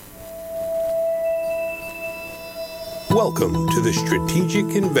Welcome to The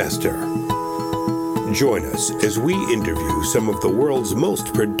Strategic Investor. Join us as we interview some of the world's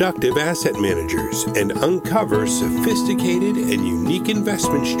most productive asset managers and uncover sophisticated and unique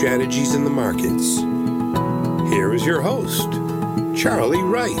investment strategies in the markets. Here is your host, Charlie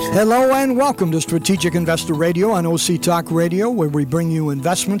Wright. Hello and welcome to Strategic Investor Radio on OC Talk Radio, where we bring you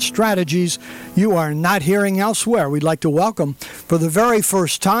investment strategies you are not hearing elsewhere. We'd like to welcome, for the very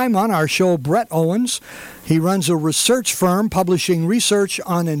first time on our show, Brett Owens. He runs a research firm publishing research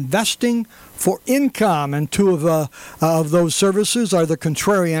on investing for income, and two of those services are the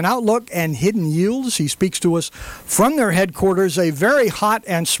Contrarian Outlook and Hidden Yields. He speaks to us from their headquarters, a very hot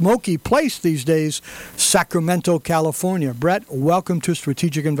and smoky place these days, Sacramento, California. Brett, welcome to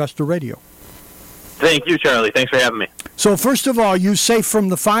Strategic Investor Radio. Thank you, Charlie. Thanks for having me. So first of all, you safe from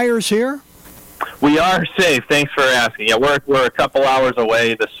the fires here? We are safe. Thanks for asking. Yeah, we're a couple hours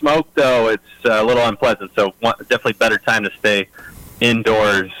away. The smoke, though, it's a little unpleasant, so definitely better time to stay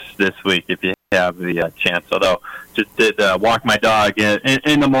indoors this week if you have the chance. Although, just did walk my dog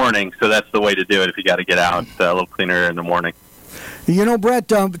in the morning, so that's the way to do it if you got to get out. It's a little cleaner in the morning. You know, Brett,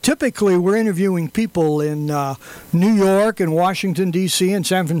 typically we're interviewing people in New York and Washington, D.C., and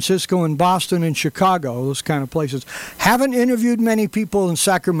San Francisco and Boston and Chicago, those kind of places. Haven't interviewed many people in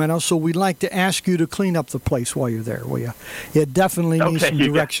Sacramento, so we'd like to ask you to clean up the place while you're there, will you? It definitely needs some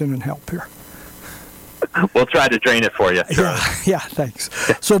direction and help here. We'll try to drain it for you. Sure. Yeah, thanks.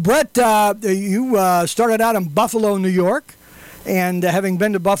 So, Brett, you started out in Buffalo, New York, and having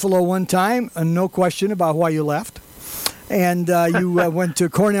been to Buffalo one time, no question about why you left. And you went to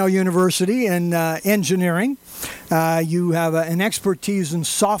Cornell University in engineering. You have an expertise in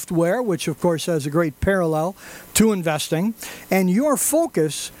software, which, of course, has a great parallel to investing. And your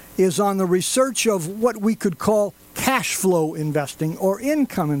focus is on the research of what we could call cash flow investing or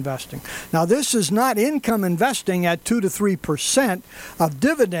income investing. Now, this is not income investing at 2 to 3% of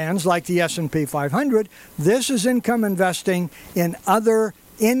dividends like the S&P 500. This is income investing in other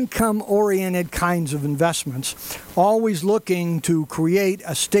income-oriented kinds of investments, always looking to create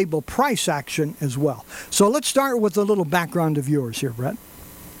a stable price action as well. So let's start with a little background of yours here, Brett.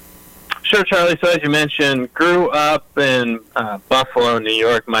 Sure, Charlie. So as you mentioned, grew up in Buffalo, New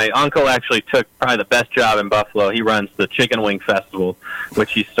York. My uncle actually took probably the best job in Buffalo. He runs the Chicken Wing Festival,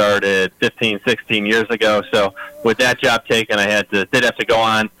 which he started 15, 16 years ago. So with that job taken, I did have to go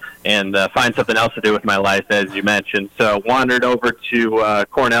on and find something else to do with my life, as you mentioned. So wandered over to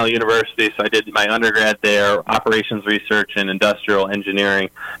Cornell University. So I did my undergrad there, operations research and industrial engineering.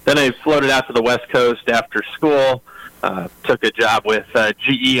 Then I floated out to the West Coast after school. Took a job with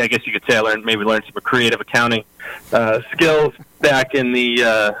GE. I guess you could say I learned some creative accounting skills back in the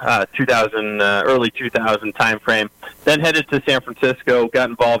early 2000 time frame. Then headed to San Francisco, got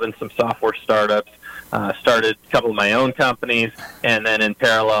involved in some software startups. Started a couple of my own companies, and then in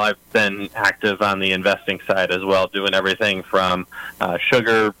parallel, I've been active on the investing side as well, doing everything from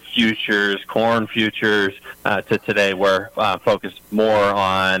sugar futures, corn futures, to today we're focused more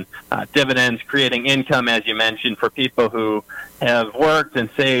on dividends, creating income, as you mentioned, for people who have worked and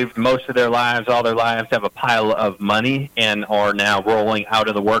saved most of their lives, all their lives, have a pile of money and are now rolling out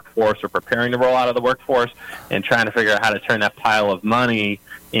of the workforce or preparing to roll out of the workforce and trying to figure out how to turn that pile of money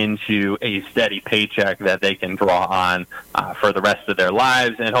into a steady paycheck that they can draw on for the rest of their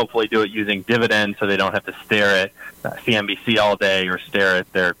lives, and hopefully do it using dividends so they don't have to stare at CNBC all day or stare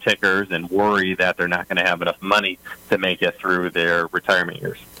at their tickers and worry that they're not going to have enough money to make it through their retirement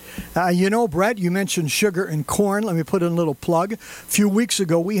years. You know, Brett, you mentioned sugar and corn. Let me put in a little plug. A few weeks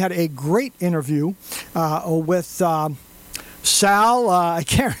ago, we had a great interview with Sal. I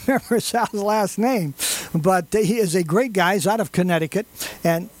can't remember Sal's last name, but he is a great guy. He's out of Connecticut.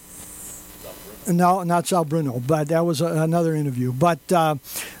 And no, not Sal Bruno, but that was another interview. But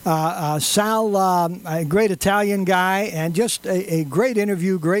Sal, a great Italian guy, and just a great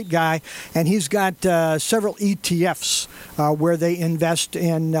interview, great guy. And he's got several ETFs where they invest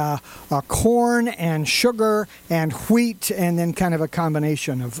in corn and sugar and wheat, and then kind of a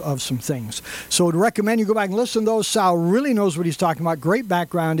combination of some things. So I'd recommend you go back and listen to those. Sal really knows what he's talking about. Great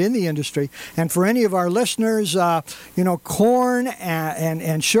background in the industry. And for any of our listeners, corn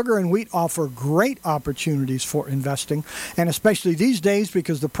and sugar and wheat offer great opportunities for investing, and especially these days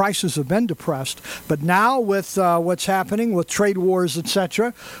because the prices have been depressed. But now with what's happening with trade wars,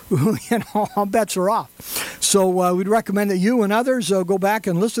 etc., all bets are off. So we'd recommend that you and others go back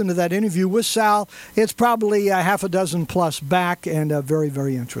and listen to that interview with Sal. It's probably a half a dozen plus back, and very,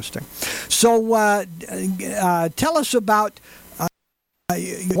 very interesting. So tell us about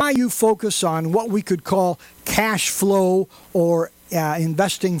why you focus on what we could call cash flow or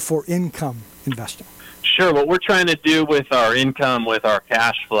investing for income investing. Sure. What we're trying to do with our income, with our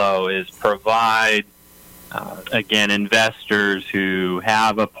cash flow, is provide, again, investors who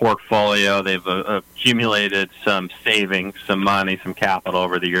have a portfolio. They've accumulated some savings, some money, some capital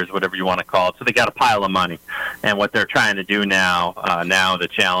over the years, whatever you want to call it. So they got a pile of money. And what they're trying to do now the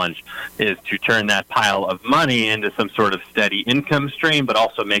challenge is to turn that pile of money into some sort of steady income stream, but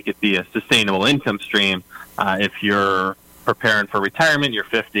also make it be a sustainable income stream. If you're preparing for retirement, you're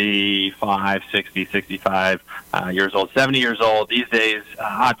 55, 60, 65 years old, 70 years old. These days,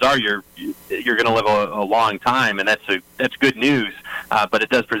 odds are you're going to live a long time, and that's good news. But it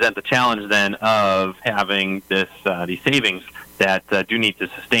does present the challenge then of having these savings that do need to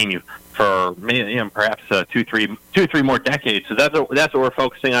sustain you for perhaps two, three more decades. So that's what we're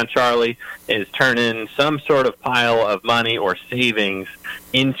focusing on, Charlie, is turning some sort of pile of money or savings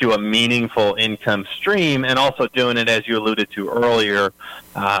into a meaningful income stream, and also doing it, as you alluded to earlier,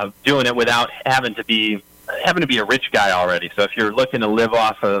 doing it without having to be a rich guy already. So if you're looking to live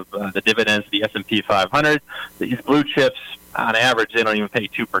off of the dividends of the S&P 500, these blue chips, on average, they don't even pay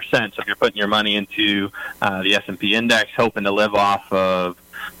 2%. So if you're putting your money into the S&P index, hoping to live off of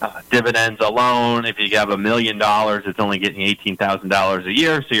dividends alone, if you have $1 million, it's only getting $18,000 a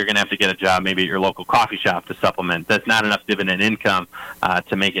year, so you're going to have to get a job maybe at your local coffee shop to supplement. That's not enough dividend income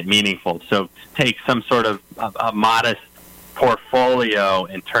to make it meaningful. So take some sort of a modest portfolio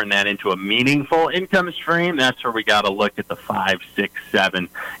and turn that into a meaningful income stream. That's where we got to look at the 5, 6, 7,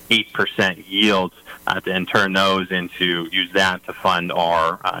 8% yields and turn those use that to fund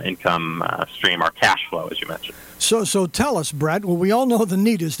our income stream, our cash flow, as you mentioned. So tell us, Brett. Well, we all know the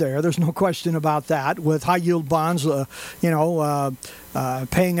need is there. There's no question about that. With high yield bonds, paying out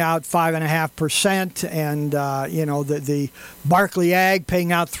 5.5%, and the Barclay Ag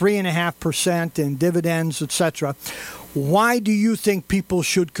paying out 3.5% in dividends, etc. Why do you think people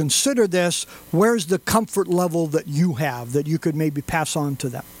should consider this? Where's the comfort level that you have that you could maybe pass on to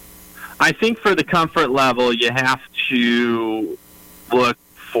them? I think for the comfort level, you have to look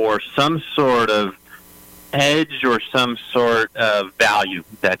for some sort of hedge or some sort of value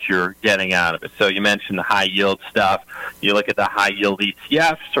that you're getting out of it. So you mentioned the high yield stuff. You look at the high yield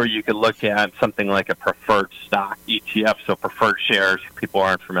ETFs, or you could look at something like a preferred stock ETF. So preferred shares, if people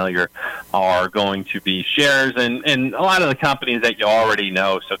aren't familiar, are going to be shares and a lot of the companies that you already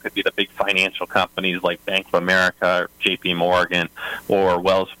know. So it could be the big financial companies like Bank of America, or JP Morgan, or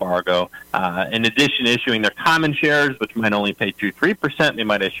Wells Fargo. In addition to issuing their common shares, which might only pay 2-3%, they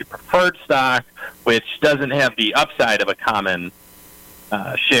might issue preferred stock, which doesn't have the upside of a common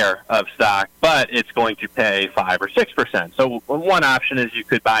share of stock, but it's going to pay 5 or 6%. So one option is you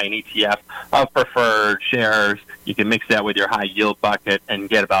could buy an ETF of preferred shares. You can mix that with your high yield bucket and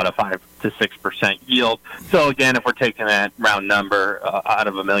get about a 5 to 6% yield. So again, if we're taking that round number out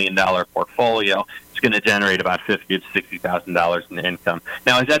of $1 million portfolio, it's going to generate about $50,000 to $60,000 in income.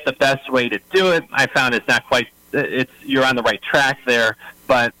 Now, is that the best way to do it? I found it's not quite. You're on the right track there,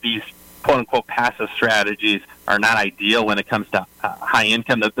 but these quote-unquote passive strategies are not ideal when it comes to high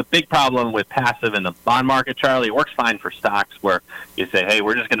income. The big problem with passive in the bond market, Charlie, it works fine for stocks where you say, hey,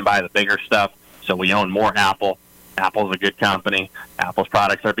 we're just going to buy the bigger stuff, so we own more Apple. Apple's a good company. Apple's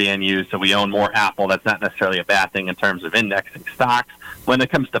products are being used, so we own more Apple. That's not necessarily a bad thing in terms of indexing stocks. When it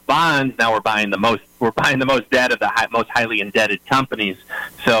comes to bonds, now we're buying the most debt of the most highly indebted companies.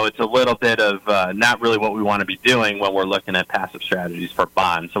 So it's a little bit of not really what we want to be doing when we're looking at passive strategies for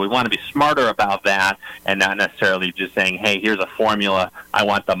bonds. So we want to be smarter about that and not necessarily just saying, hey, here's a formula. I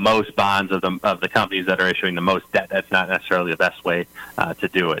want the most bonds of the companies that are issuing the most debt. That's not necessarily the best way to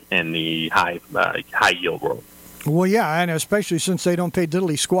do it in the high yield world. Well, yeah, and especially since they don't pay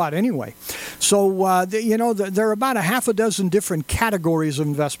diddly squat anyway. So, there are about a half a dozen different categories of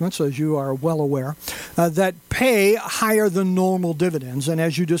investments, as you are well aware, that pay higher than normal dividends. And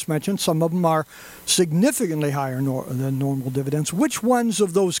as you just mentioned, some of them are significantly higher than normal dividends. Which ones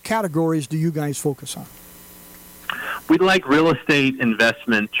of those categories do you guys focus on? We like real estate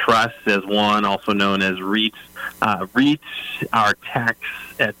investment trusts as one, also known as REITs. REITs are tax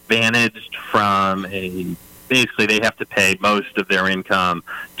advantaged from basically they have to pay most of their income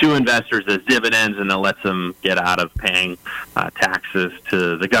to investors as dividends, and that lets them get out of paying taxes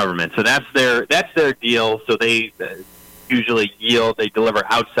to the government. So that's their deal. So they usually they deliver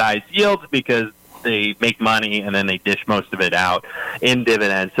outsized yields because they make money and then they dish most of it out in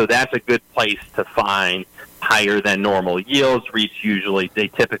dividends. So that's a good place to find higher than normal yields. REITs they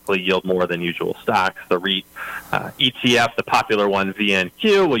typically yield more than usual stocks. The REIT ETF, the popular one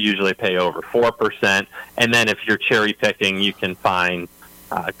VNQ, will usually pay over 4%. And then if you're cherry picking, you can find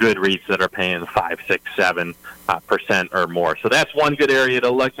good REITs that are paying 5, 6, 7% or more. So that's one good area to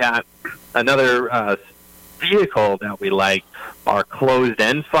look at. Another vehicle that we like are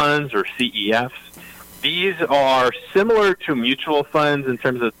closed-end funds, or CEFs. These are similar to mutual funds in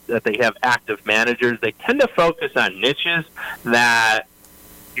terms of that they have active managers. They tend to focus on niches that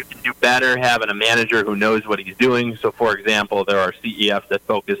you can do better having a manager who knows what he's doing. So, for example, there are CEFs that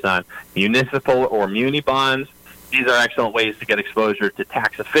focus on municipal or muni bonds. These are excellent ways to get exposure to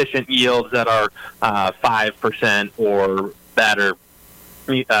tax-efficient yields that are 5% or better.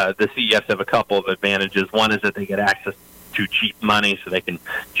 The CEFs have a couple of advantages. One is that they get access to cheap money so they can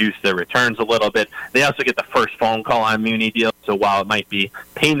juice their returns a little bit. They also get the first phone call on muni deals. So while it might be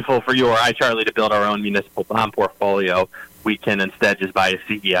painful for you or I, Charlie, to build our own municipal bond portfolio, we can instead just buy a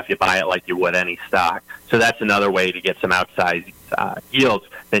CEF. You buy it like you would any stock. So that's another way to get some outsized yields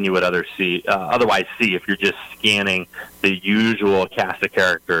than you would otherwise see if you're just scanning the usual cast of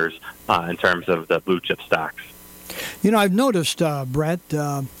characters in terms of the blue chip stocks. You know, I've noticed, Brett,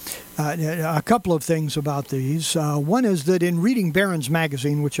 a couple of things about these. One is that in reading Barron's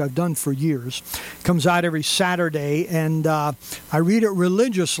Magazine, which I've done for years, comes out every Saturday, and I read it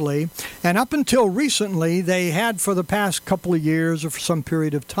religiously. And up until recently, they had, for the past couple of years or for some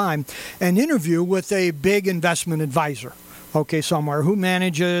period of time, an interview with a big investment advisor. Somewhere, who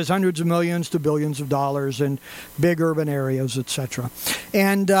manages hundreds of millions to billions of dollars in big urban areas, etc.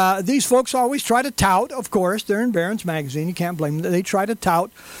 And these folks always try to tout, of course, they're in Barron's Magazine, you can't blame them, they try to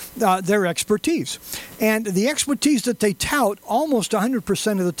tout their expertise. And the expertise that they tout almost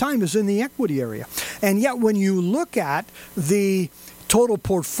 100% of the time is in the equity area. And yet when you look at the total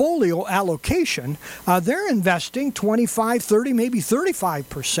portfolio allocation, they're investing 25, 30, maybe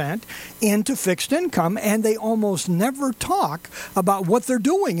 35% into fixed income, and they almost never talk about what they're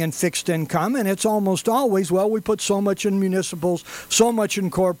doing in fixed income, and it's almost always, well, we put so much in municipals, so much in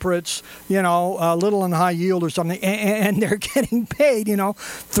corporates, a little in high yield or something, and they're getting paid,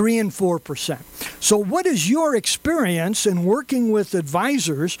 3 and 4%. So what is your experience in working with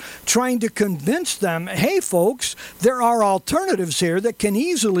advisors trying to convince them, hey, folks, there are alternatives here that can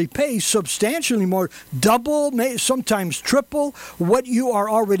easily pay substantially more, double, sometimes triple what you are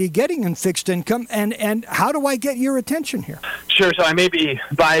already getting in fixed income, and how do I get your attention here? Sure. So I may be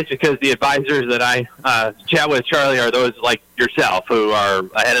biased because the advisors that I chat with, Charlie, are those like yourself who are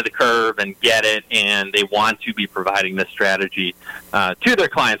ahead of the curve and get it, and they want to be providing this strategy to their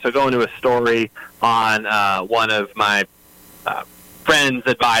clients. So go into a story on one of my friend's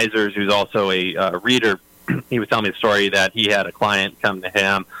advisors who's also a reader. He was telling me the story that he had a client come to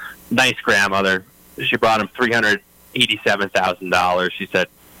him, nice grandmother. She brought him $387,000. She said,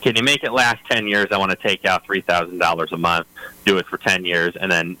 can you make it last 10 years? I want to take out $3,000 a month, do it for 10 years, and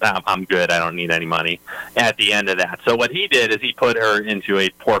then I'm good. I don't need any money at the end of that. So what he did is he put her into a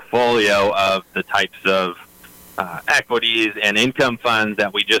portfolio of the types of equities and income funds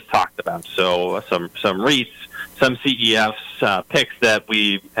that we just talked about. So some REITs, some CEFs, picks that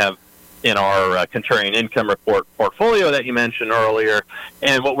we have in our contrarian income report portfolio that you mentioned earlier.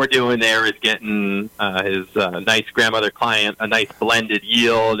 And what we're doing there is getting his nice grandmother client a nice blended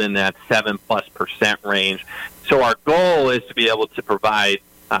yield in that 7+% range. So our goal is to be able to provide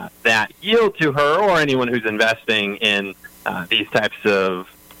that yield to her or anyone who's investing in these types of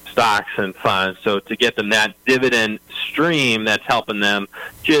stocks and funds. So to get them that dividend stream that's helping them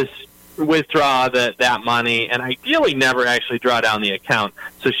just withdraw that money and ideally never actually draw down the account.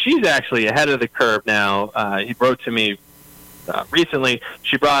 So she's actually ahead of the curve now. He wrote to me recently.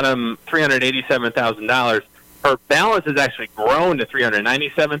 She brought him $387,000. Her balance has actually grown to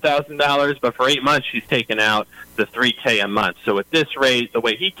 $397,000, but for 8 months she's taken out the $3K a month. So at this rate, the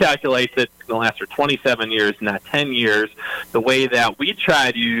way he calculates it, it's going to last for 27 years, not 10 years. The way that we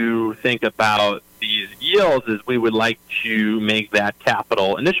try to think about these yields is we would like to make that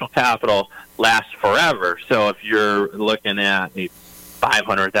initial capital last forever. So if you're looking at a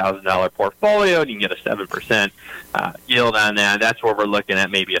 $500,000 portfolio and you can get a 7% yield on that, that's where we're looking at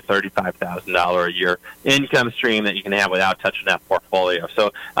maybe a $35,000 a year income stream that you can have without touching that portfolio.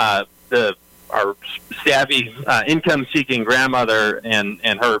 So our savvy income-seeking grandmother and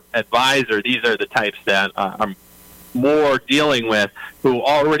her advisor, these are the types that I'm more dealing with, who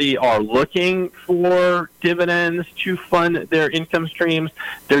already are looking for dividends to fund their income streams.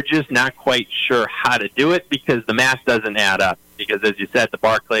 They're just not quite sure how to do it because the math doesn't add up. Because as you said, the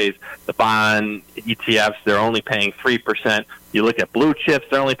Barclays, the bond ETFs, they're only paying 3%. You look at blue chips,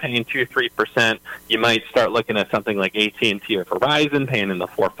 they're only paying 2-3%. You might start looking at something like AT&T or Verizon paying in the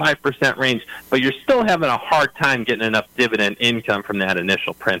 4-5% range, but you're still having a hard time getting enough dividend income from that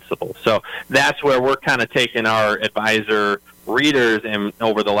initial principal. So that's where we're kind of taking our advisor readers and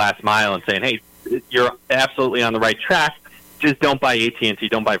over the last mile and saying, hey, you're absolutely on the right track. Just don't buy AT&T,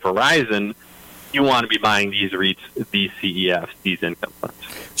 don't buy Verizon. you want to be buying these REITs, these CEFs, these income funds.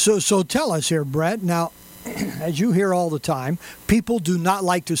 So tell us here, Brett. Now, as you hear all the time, people do not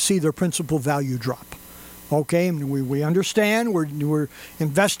like to see their principal value drop. Okay, I mean, we understand we're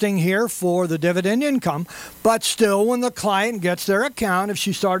investing here for the dividend income, but still, when the client gets their account, if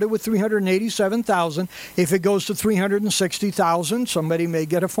she started with $387,000, if it goes to $360,000, somebody may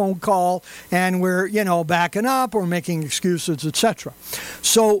get a phone call, and we're backing up or making excuses, etc.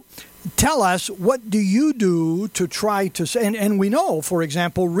 So, tell us, what do you do to try to, and we know, for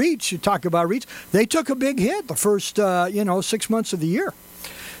example, REITs, you talk about REITs, they took a big hit the first 6 months of the year.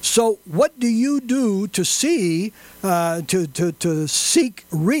 So what do you do to see, to seek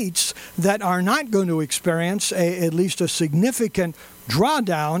REITs that are not going to experience at least a significant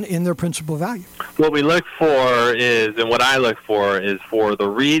drawdown in their principal value? What we look for is, and what I look for is for the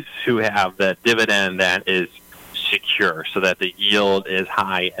REITs who have that dividend that is secure, so that the yield is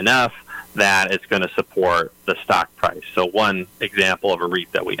high enough that it's going to support the stock price. So one example of a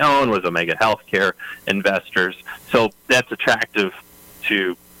REIT that we own was Omega Healthcare Investors. So that's attractive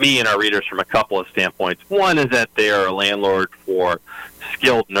to me and our readers from a couple of standpoints. One is that they are a landlord for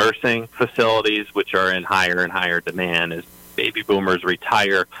skilled nursing facilities, which are in higher and higher demand as baby boomers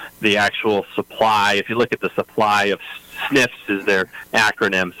retire. The actual supply, if you look at the supply of SNFs is their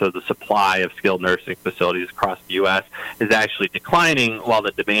acronym, so the supply of skilled nursing facilities across the U.S. is actually declining, while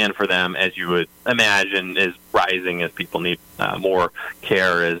the demand for them, as you would imagine, is rising as people need more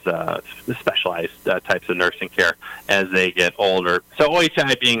care, as specialized types of nursing care as they get older. So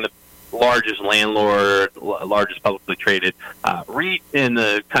OHI being the largest landlord, largest publicly traded REIT in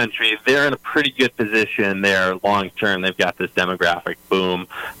the country, they're in a pretty good position there long term. They've got this demographic boom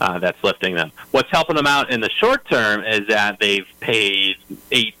that's lifting them. What's helping them out in the short term is that they've paid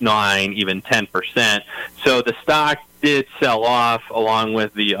 8, 9, even 10%. So the stock did sell off along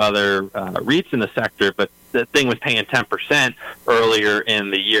with the other REITs in the sector, but the thing was paying 10% earlier in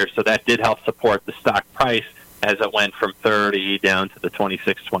the year. So that did help support the stock price as it went from 30 down to the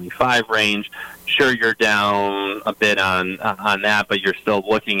 26, 25 range. Sure, you're down a bit on that, but you're still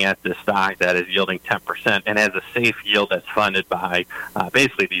looking at the stock that is yielding 10% and has a safe yield that's funded by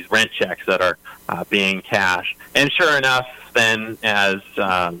basically these rent checks that are being cashed. And sure enough, then as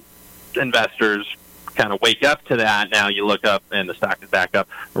investors kind of wake up to that, now you look up and the stock is back up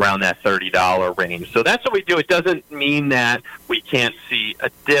around that $30 range. So that's what we do. It doesn't mean that we can't see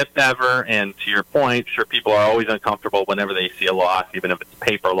a dip ever, and to your point, sure, people are always uncomfortable whenever they see a loss, even if it's a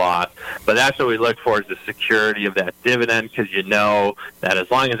paper loss, but that's what we look for, is the security of that dividend, because you know that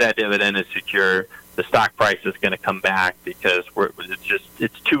as long as that dividend is secure, the stock price is going to come back, because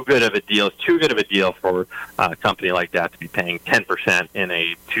it's too good of a deal. It's too good of a deal for a company like that to be paying 10% in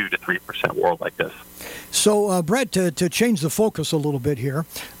a 2 to 3% world like this. So, Brett, to change the focus a little bit here,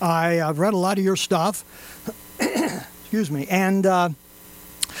 I've read a lot of your stuff. Excuse me. And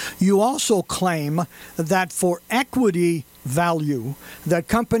you also claim that for equity value, that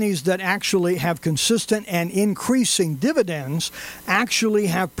companies that actually have consistent and increasing dividends actually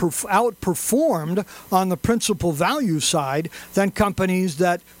have outperformed on the principal value side than companies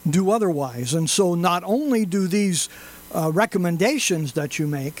that do otherwise. And so not only do these recommendations that you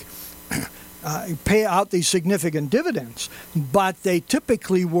make pay out these significant dividends, but they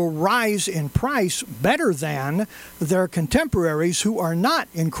typically will rise in price better than their contemporaries who are not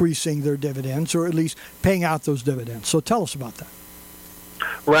increasing their dividends, or at least paying out those dividends. So tell us about that.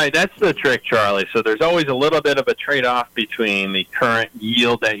 Right, that's the trick, Charlie. So there's always a little bit of a trade-off between the current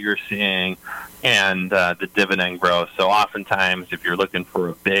yield that you're seeing and the dividend growth. So oftentimes, if you're looking for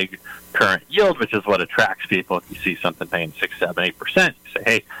a big current yield, which is what attracts people, if you see something paying 6, 7, 8%, you say,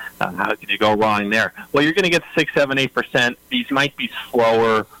 hey, how could you go wrong there? Well, you're going to get 6, 7, 8%. These might be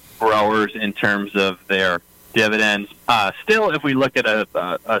slower growers in terms of their dividends. Still, if we look at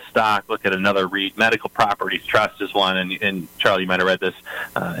a stock, look at another REIT, Medical Properties Trust is one, and Charlie, you might have read this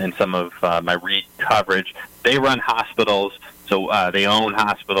in some of my REIT coverage. They run hospitals, so they own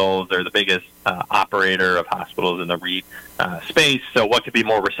hospitals. They're the biggest operator of hospitals in the REIT space. So what could be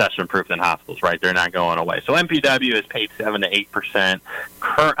more recession-proof than hospitals, right? They're not going away. So MPW has paid 7 to 8%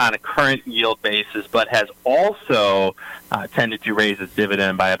 on a current yield basis, but has also tended to raise its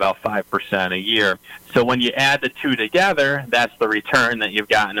dividend by about 5% a year. So when you add the two together, that's the return that you've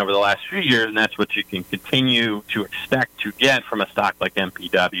gotten over the last few years, and that's what you can continue to expect to get from a stock like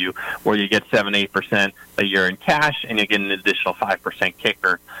MPW, where you get 7, 8% a year in cash, and you get an additional 5%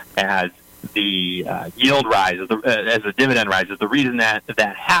 kicker as the yield rises, as the dividend rises. The reason that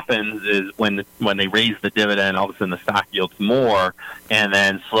happens is when they raise the dividend, all of a sudden the stock yields more, and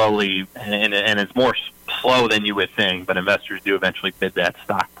then slowly, and it's more slow than you would think, but investors do eventually bid that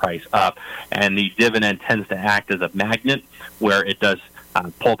stock price up. And the dividend tends to act as a magnet where it does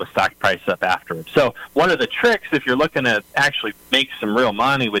pull the stock price up afterwards. So one of the tricks, if you're looking to actually make some real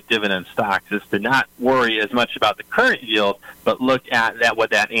money with dividend stocks, is to not worry as much about the current yield, but look at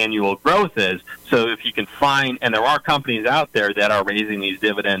what that annual growth is. So if you can find, and there are companies out there that are raising these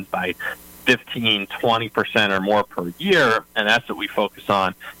dividends by 15, 20% or more per year, and that's what we focus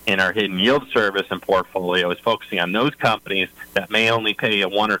on in our hidden yield service and portfolio, is focusing on those companies that may only pay a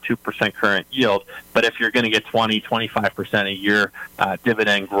 1 or 2% current yield, but if you're going to get 20, 25% a year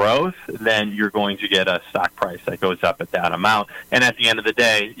dividend growth, then you're going to get a stock price that goes up at that amount. And at the end of the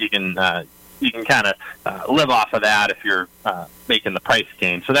day, you can kind of live off of that if you're making the price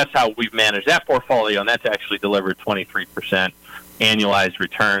gain. So that's how we've managed that portfolio, and that's actually delivered 23% annualized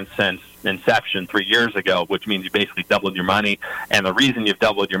return since inception 3 years ago, which means you basically doubled your money. And the reason you've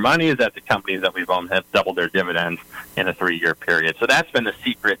doubled your money is that the companies that we've owned have doubled their dividends in a 3-year period. So that's been the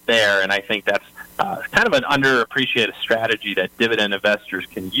secret there, and I think that's kind of an underappreciated strategy that dividend investors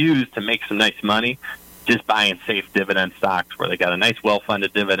can use to make some nice money, just buying safe dividend stocks where they got a nice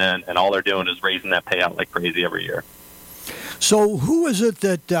well-funded dividend, and all they're doing is raising that payout like crazy every year. So who is it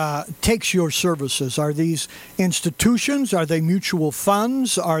that takes your services? Are these institutions? Are they mutual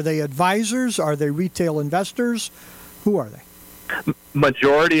funds? Are they advisors? Are they retail investors? Who are they?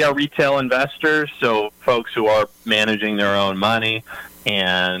 Majority are retail investors, so folks who are managing their own money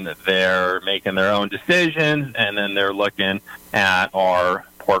and they're making their own decisions, and then they're looking at our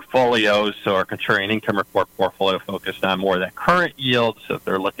portfolios, so our contrarian income report portfolio focused on more of that current yield. So if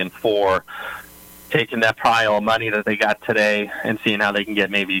they're looking for taking that pile of money that they got today and seeing how they can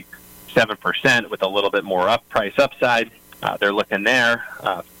get maybe 7% with a little bit more price upside, they're looking there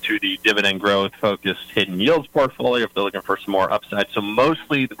to the dividend growth focused hidden yields portfolio if they're looking for some more upside. So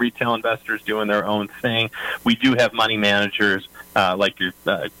mostly the retail investors doing their own thing. We do have money managers like your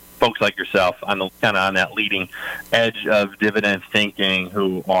folks like yourself on the kind of on that leading edge of dividend thinking,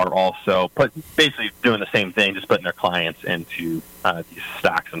 who are also basically doing the same thing, just putting their clients into these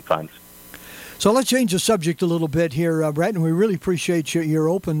stocks and funds. So let's change the subject a little bit here, Brett, and we really appreciate your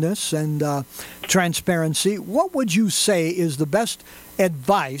openness and transparency. What would you say is the best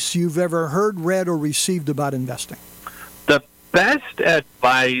advice you've ever heard, read, or received about investing? The best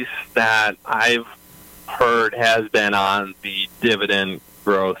advice that I've heard has been on the dividend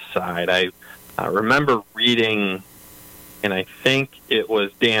growth side. I remember reading, and I think it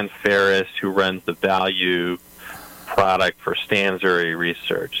was Dan Ferris who runs the value product for Stansberry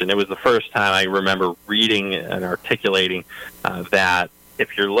Research, and it was the first time I remember reading and articulating that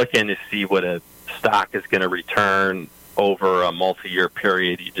if you're looking to see what a stock is going to return over a multi-year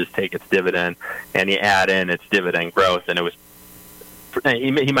period, you just take its dividend and you add in its dividend growth. And it was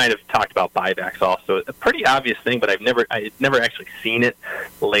he might have talked about buybacks also, a pretty obvious thing, but I'd never actually seen it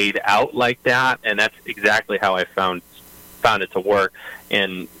laid out like that, and that's exactly how I found it to work.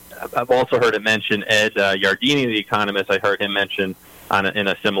 And I've also heard it mentioned, Ed Yardeni, the economist, I heard him mention in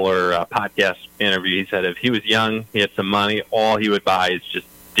a similar podcast interview. He said if he was young, he had some money, all he would buy is just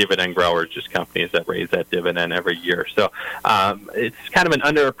dividend growers, just companies that raise that dividend every year. So it's kind of an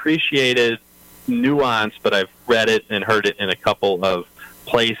underappreciated nuance, but I've read it and heard it in a couple of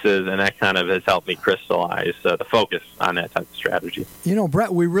places, and that kind of has helped me crystallize the focus on that type of strategy. You know,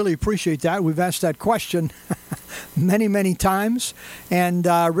 Brett, we really appreciate that. We've asked that question many, many times, and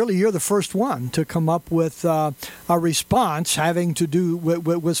really you're the first one to come up with a response having to do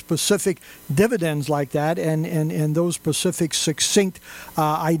with specific dividends like that and those specific succinct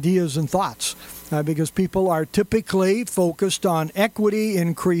ideas and thoughts. Because people are typically focused on equity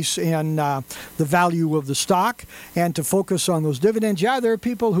increase in the value of the stock and to focus on those dividends. Yeah, there are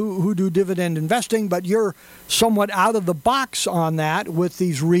people who do dividend investing, but you're somewhat out of the box on that with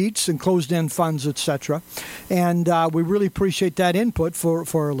these REITs and closed-end funds, etc. And we really appreciate that input for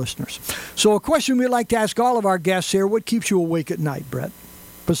our listeners. So a question we like to ask all of our guests here, what keeps you awake at night, Brett,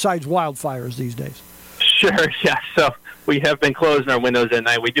 besides wildfires these days? Sure, yeah. So we have been closing our windows at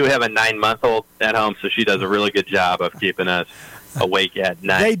night. We do have a 9-month-old at home, so she does a really good job of keeping us awake at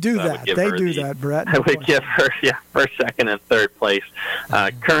night. They do that. They do that, Brett. I would give her, first, second, and third place.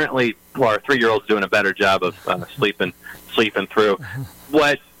 Currently, our 3-year-old's doing a better job of sleeping through.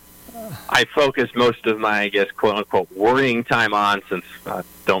 What I focus most of my, I guess, quote-unquote, worrying time on, since I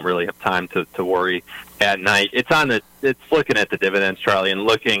don't really have time to worry at night, it's looking at the dividends, Charlie, and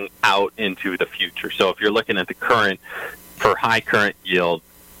looking out into the future. So if you're looking at the current, for high current yield,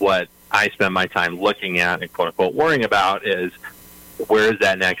 what I spend my time looking at and quote-unquote worrying about is where is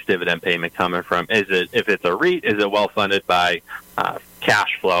that next dividend payment coming from? If it's a REIT, is it well-funded by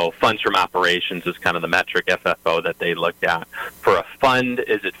cash flow. Funds from operations is kind of the metric, FFO, that they look at. For a fund,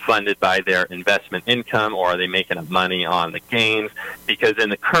 is it funded by their investment income, or are they making up money on the gains? Because in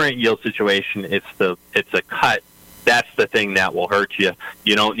the current yield situation, it's a cut. That's the thing that will hurt you.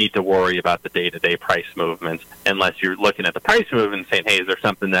 You don't need to worry about the day-to-day price movements unless you're looking at the price movement and saying, hey, is there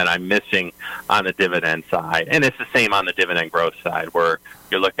something that I'm missing on the dividend side? And it's the same on the dividend growth side, where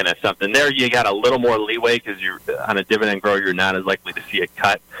you're looking at something there. You got a little more leeway because you're on a dividend grower, you're not as likely to see a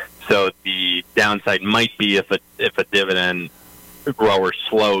cut. So the downside might be if a dividend grower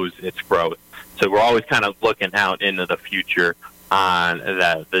slows its growth. So we're always kind of looking out into the future on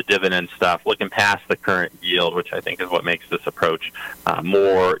the dividend stuff, looking past the current yield, which I think is what makes this approach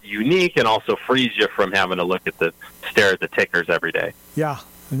more unique and also frees you from having to stare at the tickers every day. Yeah,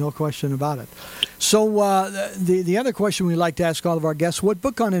 no question about it. So the other question we like to ask all of our guests, what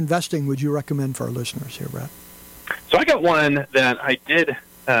book on investing would you recommend for our listeners here, Brett? So I got one that I did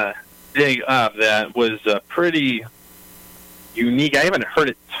dig up that was pretty unique. I haven't heard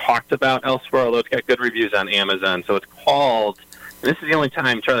it talked about elsewhere, although it's got good reviews on Amazon. So it's called, and this is the only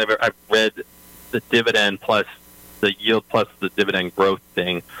time, Charlie, I've read the dividend plus the yield plus the dividend growth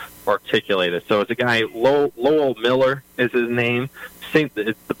thing articulated. So it's a guy, Lowell Miller is his name.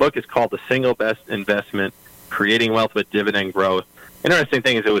 The book is called The Single Best Investment, Creating Wealth with Dividend Growth. Interesting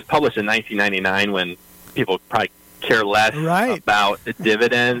thing is it was published in 1999 when people probably care less about the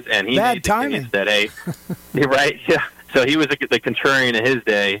dividends, and he made the case that, hey, right, yeah. So he was the contrarian of his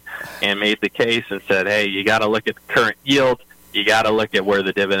day and made the case and said, hey, you got to look at the current yield. You got to look at where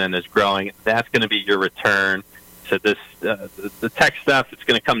the dividend is growing. That's going to be your return. So the tech stuff, it's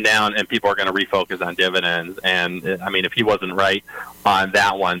going to come down, and people are going to refocus on dividends. And, I mean, if he wasn't right on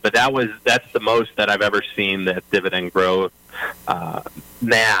that one. But that's the most that I've ever seen that dividend growth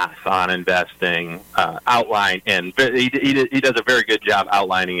math on investing outline. And he does a very good job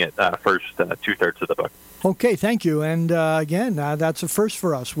outlining it first two-thirds of the book. Okay, thank you. And again, that's a first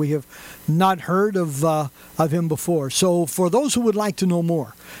for us. We have not heard of him before. So for those who would like to know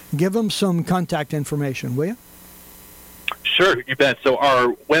more, give them some contact information, will you? Sure, you bet. So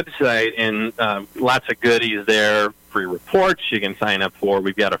our website, and lots of goodies there, free reports you can sign up for.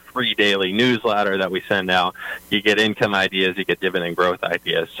 We've got a free daily newsletter that we send out. You get income ideas, you get dividend growth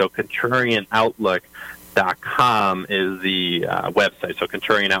ideas. So contrarianoutlook.com is the website. So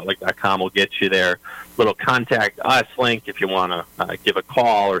contrarianoutlook.com will get you there. Little contact us link if you want to give a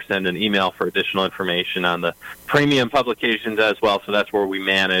call or send an email for additional information on the premium publications as well. So that's where we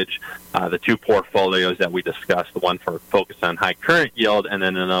manage the two portfolios that we discussed, the one focused on high current yield and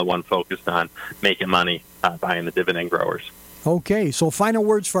then another one focused on making money buying the dividend growers. Okay, so final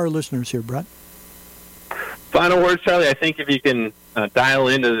words for our listeners here, Brett. Final words, Charlie. I think if you can dial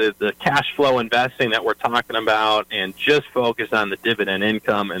into the cash flow investing that we're talking about and just focus on the dividend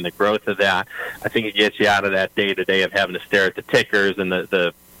income and the growth of that, I think it gets you out of that day-to-day of having to stare at the tickers and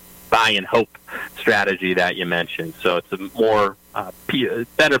the buy and hope strategy that you mentioned. So it's a more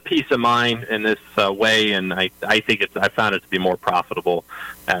better peace of mind in this way, and I think I found it to be more profitable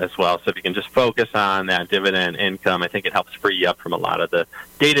as well. So if you can just focus on that dividend income, I think it helps free you up from a lot of the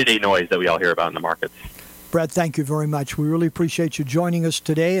day-to-day noise that we all hear about in the markets. Brett, thank you very much. We really appreciate you joining us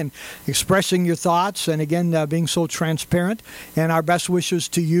today and expressing your thoughts and, again, being so transparent. And our best wishes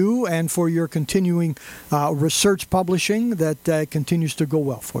to you and for your continuing research publishing that continues to go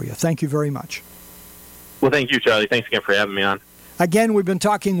well for you. Thank you very much. Well, thank you, Charlie. Thanks again for having me on. Again, we've been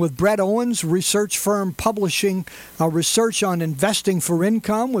talking with Brett Owens, research firm publishing research on investing for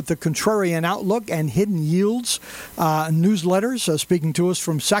income with the Contrarian Outlook and Hidden Yields newsletters, speaking to us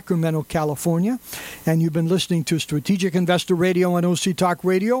from Sacramento, California. And you've been listening to Strategic Investor Radio on OC Talk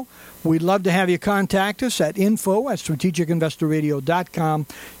Radio. We'd love to have you contact us at info@strategicinvestorradio.com.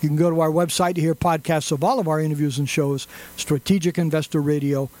 You can go to our website to hear podcasts of all of our interviews and shows,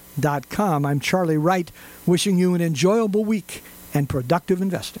 strategicinvestorradio.com. I'm Charlie Wright, wishing you an enjoyable week and productive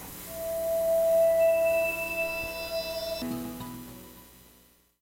investing.